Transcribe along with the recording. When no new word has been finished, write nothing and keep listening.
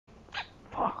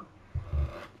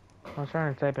I was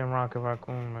trying to type in Rocket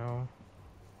Raccoon, bro.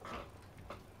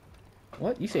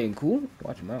 What? You saying cool?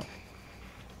 Watch him out.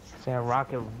 Said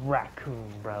Rocket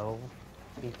Raccoon, bro.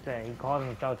 He said he calls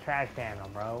himself Trash Channel,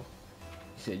 bro.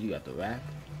 You said you got the rack.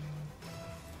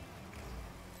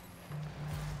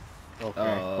 Okay,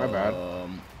 my bad.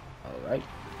 Alright.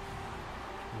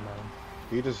 No.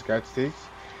 He just got sticks.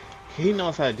 He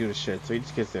knows how to do the shit, so he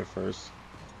just gets there first.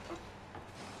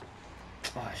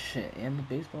 Oh shit, and the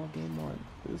baseball game on.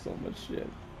 There's so much shit.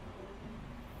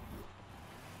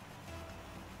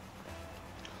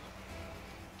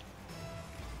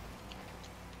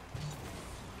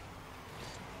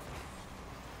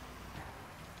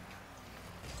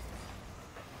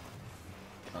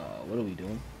 What are we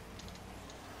doing?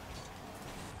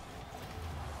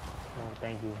 No,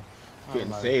 thank you.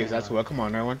 Getting saves, that's what. Come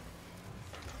on, everyone.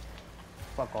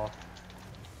 Fuck off.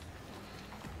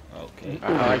 Okay.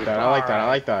 I like that. I like that. I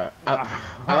like that.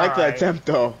 I like the attempt,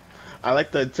 though. I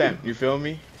like the attempt. You feel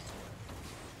me?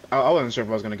 I wasn't sure if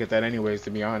I was gonna get that anyways, to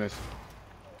be honest.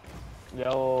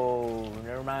 Yo,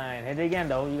 never mind. Hit it again,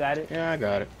 though. You got it. Yeah, I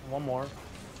got it. One more.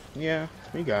 Yeah,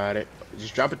 we got it.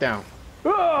 Just drop it down.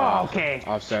 Oh, okay.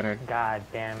 Off center. God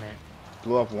damn it.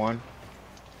 Blew up one.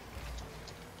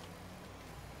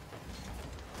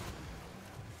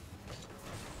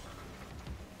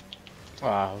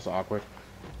 Ah, that was awkward.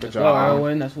 Good Let's go, job.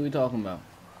 Erwin. That's what we talking about.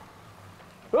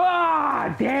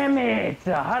 Ah, damn it.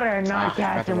 How did I not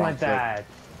catch him with that?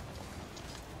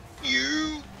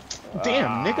 You.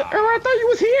 Damn, nigga. I thought you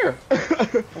was here.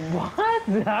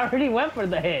 What? I already went for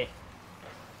the hit.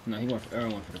 No, he went for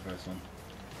Erwin for the first one.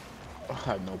 I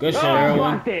have no Good shit. shit, Oh, Erwin.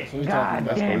 blocked it. That's what we God talking about.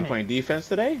 Let's go. damn We it. playing defense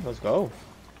today? Let's go.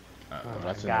 Oh my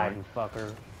That's God, annoying. you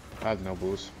fucker. I have no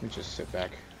boost. We just sit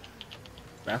back.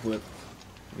 Backflip.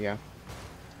 Yeah.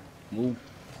 Move.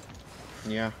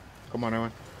 Yeah. Come on,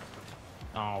 Erwin.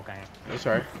 Oh, okay. It's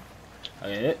alright. I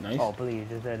get it. Nice. Oh, please,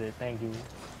 just hit it. Thank you.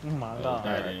 Oh my Oh, God.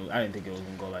 I didn't think it was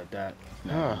gonna go like that.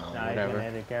 Ah, Nah, he's whatever. gonna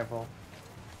hit it. Careful.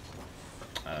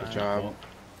 Good job.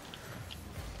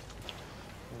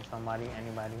 Somebody,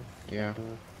 anybody. Yeah.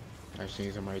 Dude, I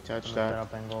seen somebody touch set that.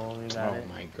 up and goal. You got Oh it.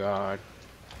 my God.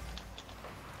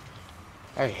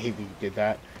 I hate that you did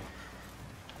that.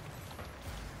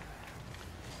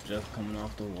 Just coming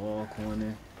off the wall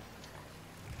corner.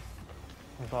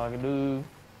 That's all I can do.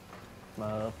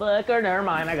 Motherfucker, never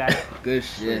mind. I got it. Good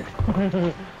shit.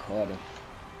 Caught him.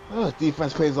 Oh,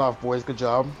 defense pays off, boys. Good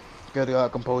job. Good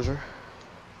composure.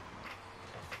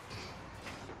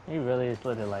 He really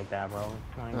slid it like that, bro.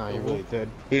 Like, No, you really did.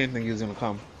 He didn't think he was gonna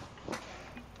come.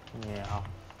 Yeah.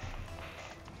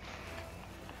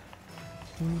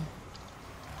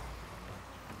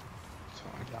 It's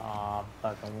fine. Ah,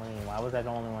 fucking Wayne. Why was I the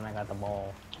only one that got the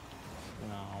ball?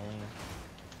 No, Wayne.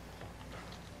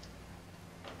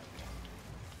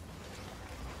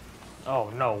 Oh,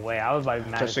 no way. I was about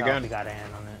to Touch mad again. if he got a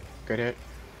hand on it. Good hit.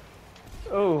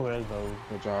 Oh, there goes.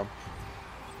 Good job.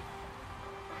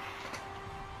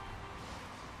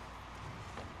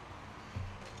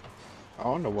 I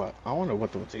wonder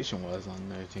what the rotation was on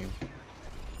their team.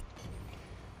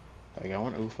 Like, I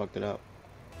wonder who fucked it up.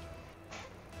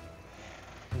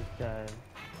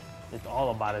 It's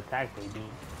all about attack, baby.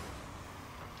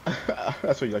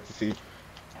 That's what you like to see. He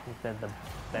said the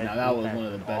best. Now that was defense one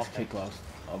of the best offense.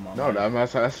 kickoffs of my No,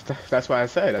 life. that's why I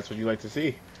said that's what you like to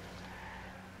see.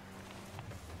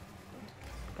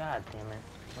 God damn it.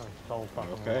 That was so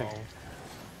fucking Okay. low. Alright,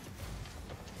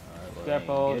 well,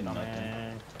 Careful, ain't getting nothing.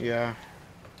 man. Yeah.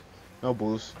 No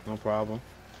boost, no problem.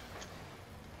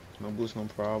 No boost, no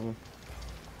problem.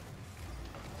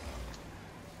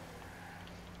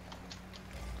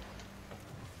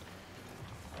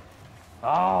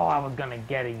 Oh, I was gonna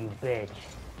get it, you bitch.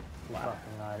 You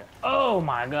fucking got it. Oh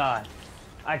my God.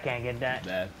 I can't get that.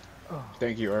 Bad.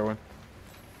 Thank you, Erwin.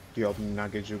 You helped me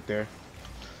not get juked there.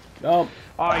 Nope.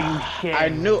 Are you shit? I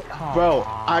knew, bro.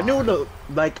 I knew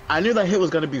I knew that hit was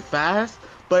gonna be fast,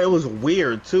 but it was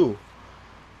weird too.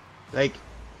 Like,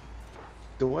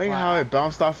 the way how it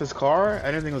bounced off his car, I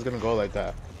didn't think it was gonna go like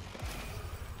that.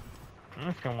 I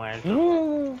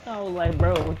was like,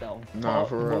 bro, what the Nah, fuck,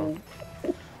 for real.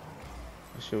 bro?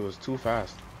 That shit was too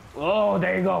fast. Oh,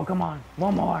 there you go. Come on.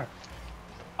 One more.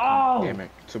 Oh, Damn it,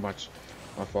 too much.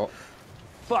 My fault.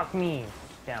 fuck me.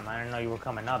 Damn, I didn't know you were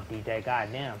coming up, DJ. God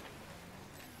damn.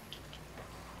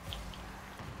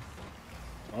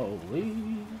 Oh, wee.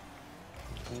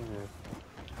 Jesus.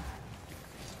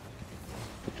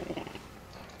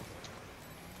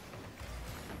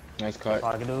 Nice cut.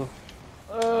 All I can do.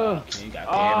 You got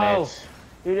Damn it.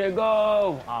 Here they go.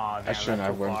 Oh, damn, I shouldn't that's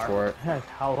have too went far. for it. That's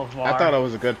hella far. I thought it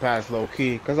was a good pass, low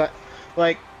key, cause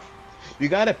like, You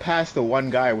gotta pass the one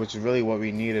guy, which is really what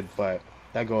we needed, but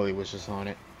that goalie was just on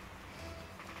it.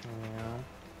 Yeah.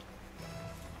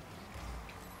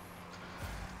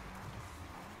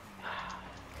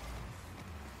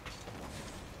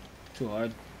 Too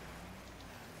hard.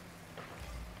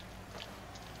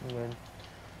 Good.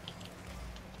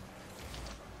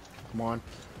 Come on.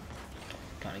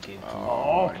 Kind of gave it to me.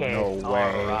 Oh, Okay. no way.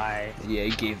 Alright. Yeah, he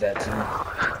gave that to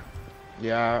me.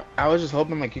 Yeah, I was just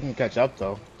hoping like you can catch up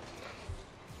though.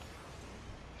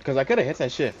 Because I could have hit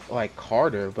that shit like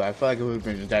harder, but I feel like it would have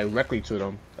been directly to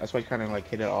them. That's why I kind of like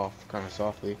hit it off kind of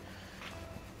softly.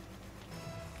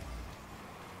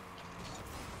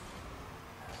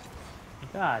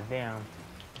 God damn.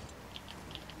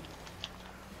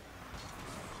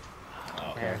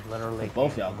 Okay. Man, literally.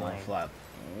 Both y'all came gonna like- flap.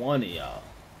 One of y'all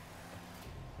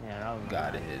Yeah, that was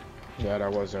got bad. it. Yeah,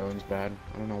 that was Owens bad.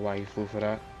 I don't know why he flew for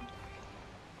that.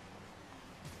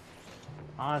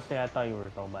 Honestly, I thought you were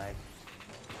so bad.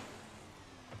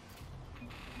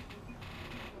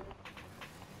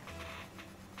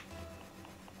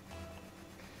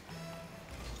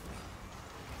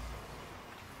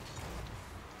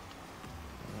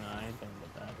 No, I ain't gonna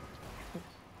get that.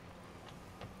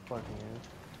 Fucking is.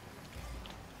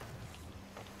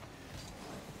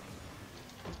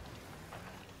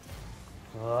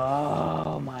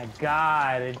 Oh my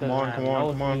god. It Come on, doesn't come have on,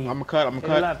 no come on. speed. I'm a cut, I'm a Hit it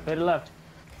cut. left, hit it left.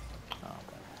 Oh,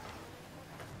 okay.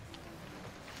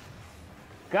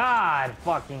 God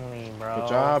fucking me, bro. Good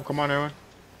job. Come on, Aaron.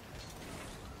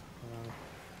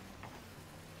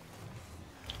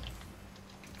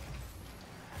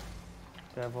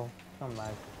 Careful. Come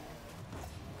back.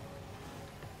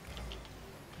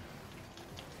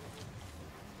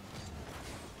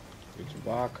 Get your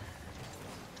block.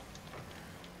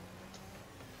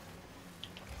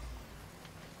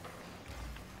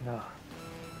 No.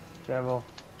 Careful.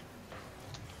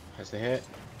 That's the hit.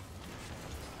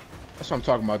 That's what I'm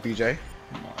talking about, DJ.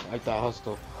 I like that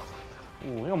hustle.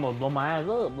 Ooh, he almost blew my ass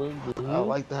up, but I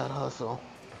like that hustle.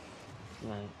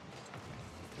 Right.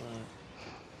 Right.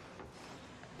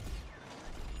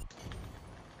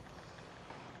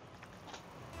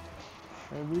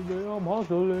 Every day I'm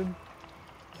hustling.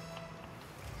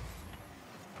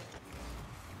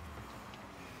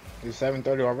 It's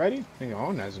 7:30 already? I think your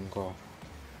own has him call.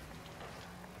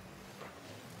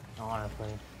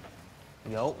 Honestly.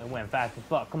 Yo, it went fast as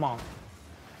fuck. Come on.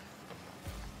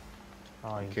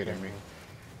 Oh, you Kidding me.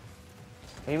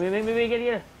 Maybe get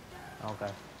it.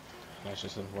 Okay. That's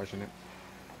just unfortunate.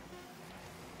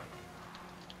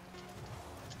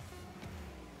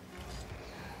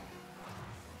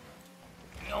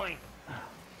 Yoink.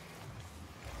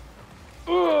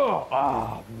 Oh,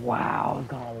 oh, wow. I was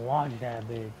gonna launch that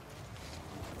bitch.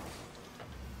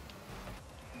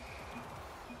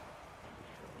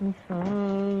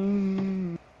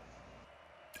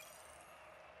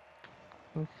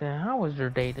 He said, how was your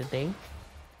day today?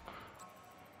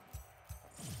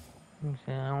 He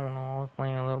said, I don't know, I was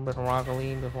playing a little bit of Rocket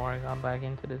League before I got back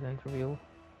into this interview.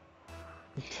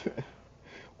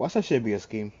 Watch that shit be a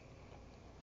scheme.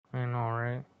 I know,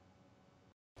 right?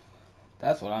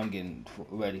 That's what I'm getting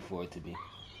ready for it to be.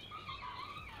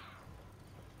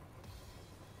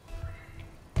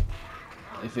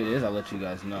 If it is, I'll let you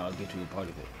guys know. I'll get you a part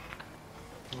of it.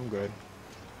 I'm good.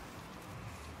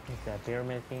 He said,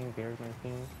 pyramid scheme,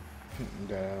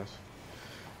 Deadass.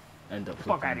 End up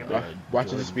Fuck flipping, outta here. Watch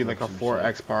it just be like a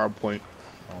 4x PowerPoint.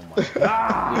 Oh my god.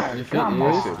 Ah, If it come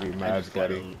is, Should be on. mad,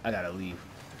 I gotta leave.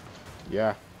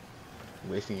 Yeah.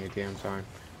 Wasting your damn time.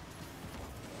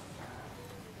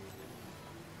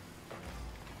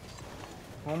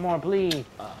 One more, please.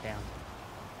 Damn.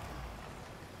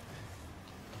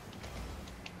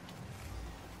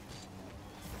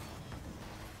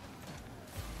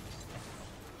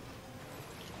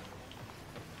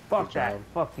 Fuck Good that. job.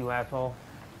 Fuck you, asshole.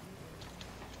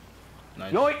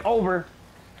 Nice. Yoink, over.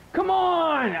 Come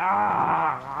on!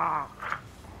 Ah!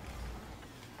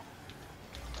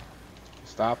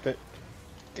 Stop it.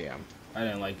 Damn. I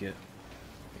didn't like it.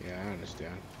 Yeah, I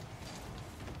understand.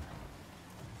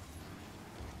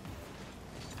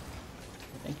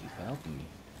 Thank you for helping me.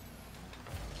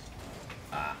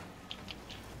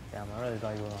 Damn, I really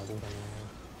thought you were gonna do something.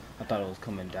 I thought it was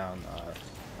coming down.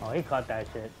 Oh, he caught that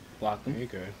shit. Blocked him. You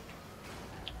good.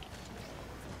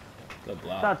 Good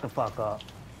block. Shut the fuck up.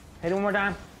 Hit it one more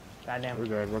time. Goddamn. We're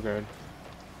good, we're good.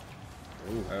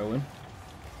 Ooh. Erwin.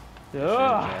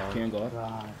 Ugh. Can't go.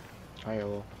 God.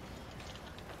 Hi-yo.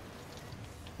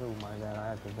 Oh my god, I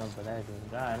have to jump for that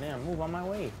shit. God damn, move on my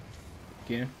way.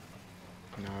 Can.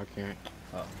 No, I can't.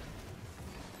 Oh.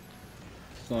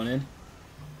 Going in.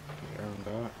 Yeah, I'm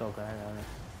good. It's okay, I got it.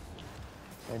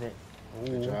 Hit it. Good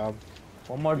Ooh. job.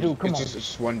 One more dude, come on. It's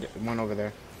just one over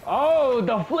there. Oh,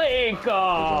 the flick!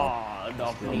 job. Oh, the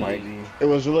Let's go, Like, flick. baby. it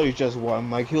was really just one.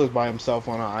 Like, he was by himself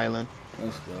on an island.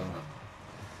 Let's go.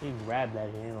 He grabbed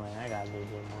that shit. He's like, I got this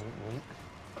shit, wink.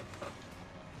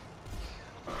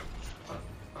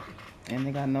 And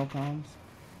they got no comms.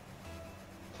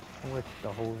 Which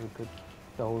the holes are good.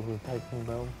 The holes are texting,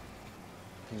 bro.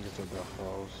 He just took the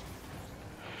hose.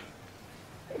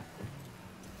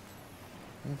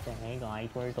 What the hey guys,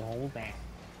 where's the holes at?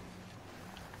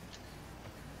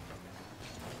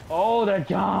 Oh, the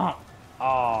jump!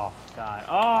 Oh, God.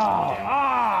 Oh,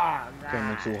 God. Came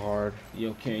in too hard.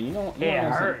 Yo, Ken, you know, It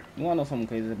hurt. You wanna know something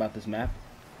crazy about this map?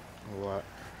 What?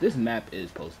 This map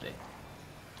is post date.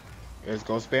 Is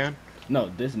Ghost Band? No,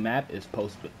 this map is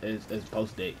post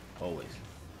date always.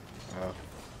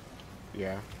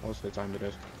 Yeah, most of the time it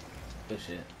is. Good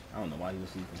shit. I don't know why he was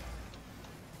sleeping.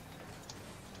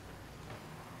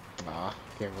 Ah,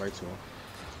 came right to him.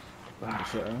 Good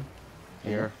shit, huh?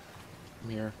 Here. I'm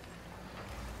here.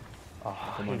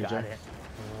 Oh, Come he on, got DJ. it.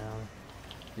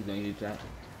 He's gonna eat that.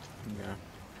 Yeah.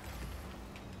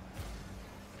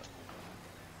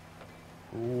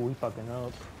 Yeah. Ooh, he fucking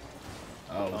up.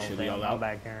 Oh, shit, we damn, all I'm out?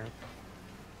 back here.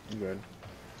 I'm good.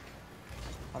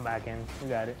 I'm back in. You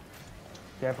got it.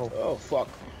 Careful. Oh, fuck.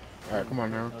 Alright, come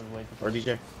on, Aaron. I was waiting Or for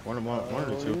DJ. One or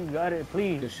the two. You got it,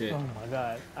 please. Good shit. Oh my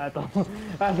god. I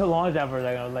had to launch that for a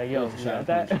second. I was like, yo, Good you shot,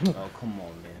 got that? punch. Oh, come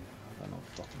on, man. I got no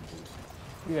fucking boost.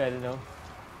 You got it though.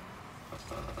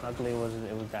 Luckily it was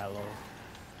that low.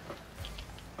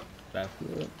 Back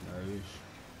flip. Nice.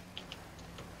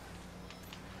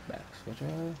 Back switch.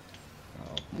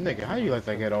 Oh, Nigga, how you let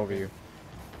that get over you?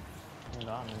 You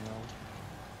got me,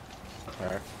 no.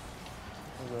 Alright.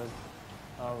 I'm good.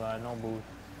 Oh god, no boost.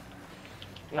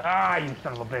 Ah, you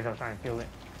son of a bitch, I was trying to kill it.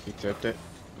 He tipped it.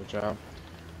 Good job.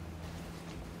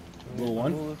 Rule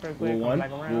one. Boost real quick, Rule come one.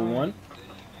 back around. Rule one.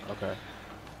 Okay.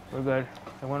 We're good.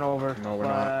 It went over. No, we're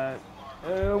not.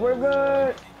 We're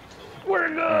good. We're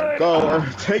good. Alright, go or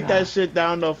take that shit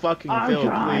down the fucking I'm field,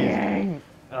 trying. please.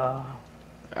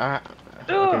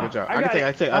 Okay, good job. I can take.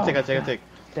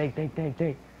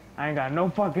 Take. I ain't got no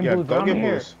fucking Yeah, boost. go I'm get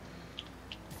here. boost.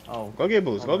 Oh. Go get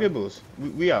boost. Go Okay. get boost.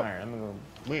 We out. Alright, let me go.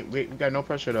 We got no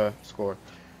pressure to score.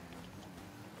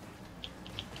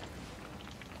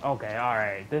 Okay,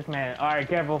 alright. This man. Alright,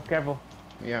 careful.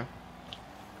 Yeah.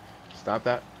 Stop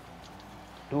that.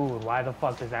 Dude, why the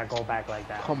fuck does that go back like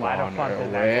that? Come why on, the fuck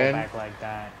does that man. go back like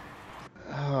that?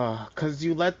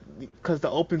 Cause the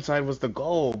open side was the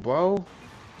goal, bro.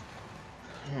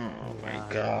 Oh my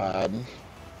god.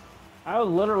 I was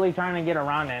literally trying to get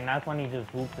around it, and that's when he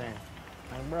just whoops in.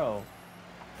 Like, bro.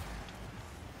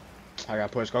 I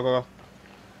got pushed. Go.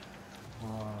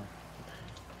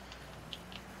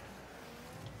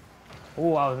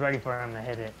 Ooh, I was ready for him to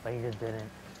hit it, but he just didn't.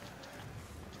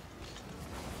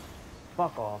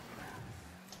 Fuck off.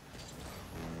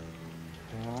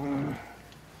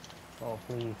 Oh,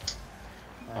 please.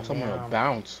 I'm someone to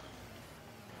bounce.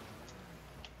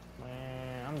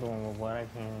 Man, I'm doing with what I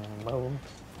can, bro.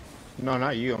 No,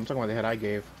 not you. I'm talking about the hit I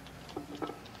gave.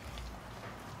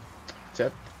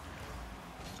 Tip.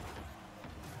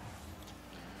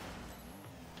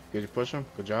 Did you push him?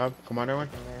 Good job. Come on, everyone.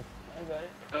 I got it.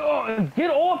 Oh,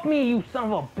 get off me, you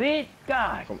son of a bitch!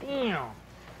 God damn.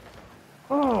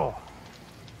 Oh.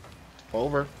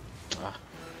 Over. Ah.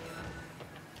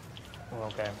 Well,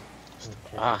 okay. Shit,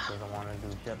 Ah. doesn't want to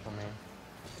do shit for me.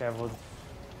 Careful.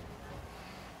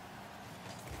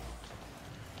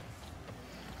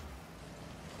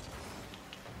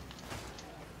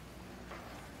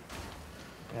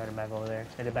 Got it back over there.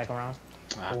 Hit it back around.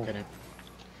 Ah, Ooh. couldn't.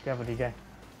 Careful, DJ.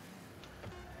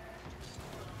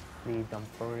 Please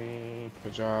don't break.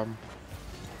 Good job.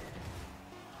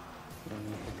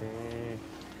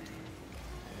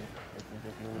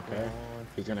 Okay.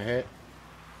 He's gonna hit.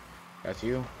 That's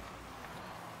you.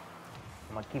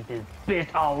 I'm gonna keep this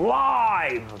bitch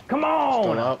alive! Come on!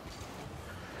 Still up.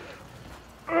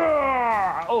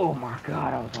 Oh my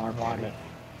god, that was hard body.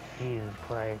 Jesus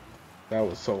Christ. That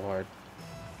was so hard.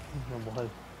 It was.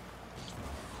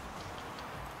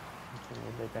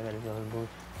 I gotta go his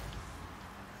boost.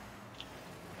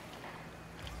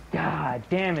 God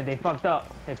damn it, they fucked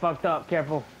up. They fucked up,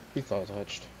 careful. He thought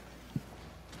touched.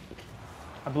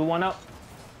 I blew one up.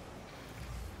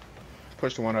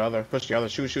 Push the one or the other. Push the other.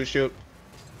 Shoot.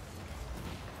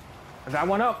 I got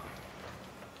one up.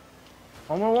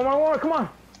 One more, come on.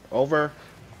 Over.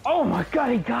 Oh my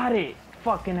god, he got it.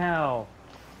 Fucking hell.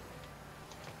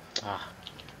 Ah.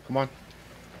 Come on.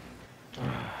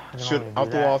 Shoot. Off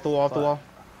the wall.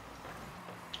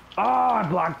 Oh, I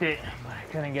blocked it. I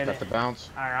couldn't get Got it. the bounce.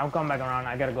 Alright, I'll come back around.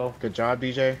 I gotta go. Good job,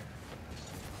 BJ.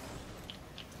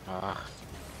 Ah,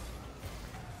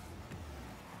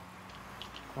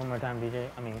 One more time, BJ.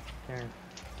 I mean, Karen.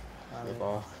 good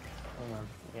ball.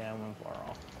 Yeah, I went far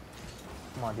off.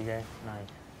 Come on, DJ. Nice.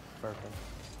 Perfect.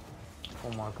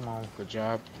 One more. Come on. Good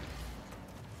job.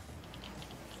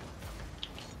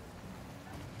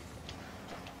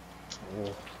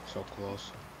 Oh, so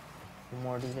close. One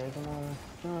more, DJ. Come on.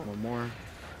 Jump. One more.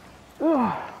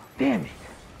 Oh, damn it.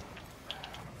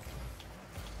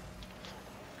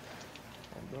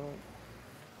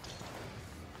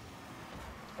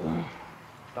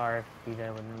 Sorry,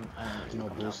 DJ with No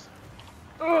boost.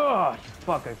 Oh,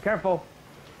 fucker. Careful.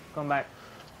 Come back.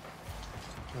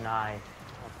 Nice.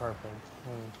 Oh, perfect.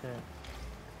 Holy shit.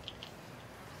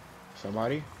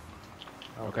 Somebody?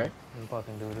 Okay. I'm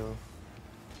fucking doo-doo.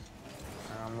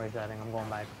 I'm resetting. I'm going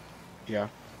back. Yeah.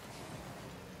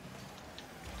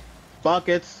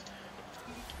 Buckets.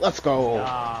 Let's go.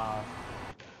 Ah.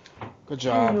 Good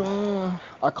job.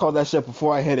 I called that shit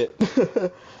before I hit it.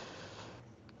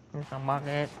 Here's a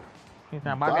bucket. Here's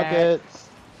a bucket. Buckets.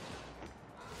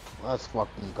 Let's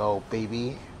fucking go,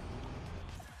 baby.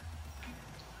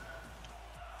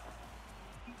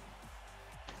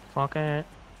 Bucket.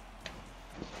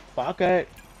 Bucket.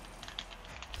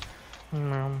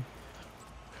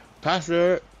 Pass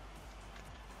it.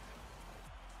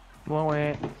 Blow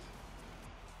it.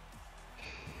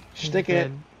 Stick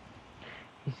it.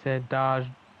 He said dodge,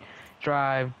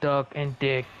 drive, duck, and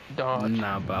dick. Dodge.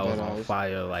 Nah, but I was Dead on eyes.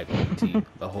 fire like OT.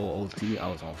 The whole OT, I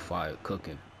was on fire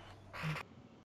cooking.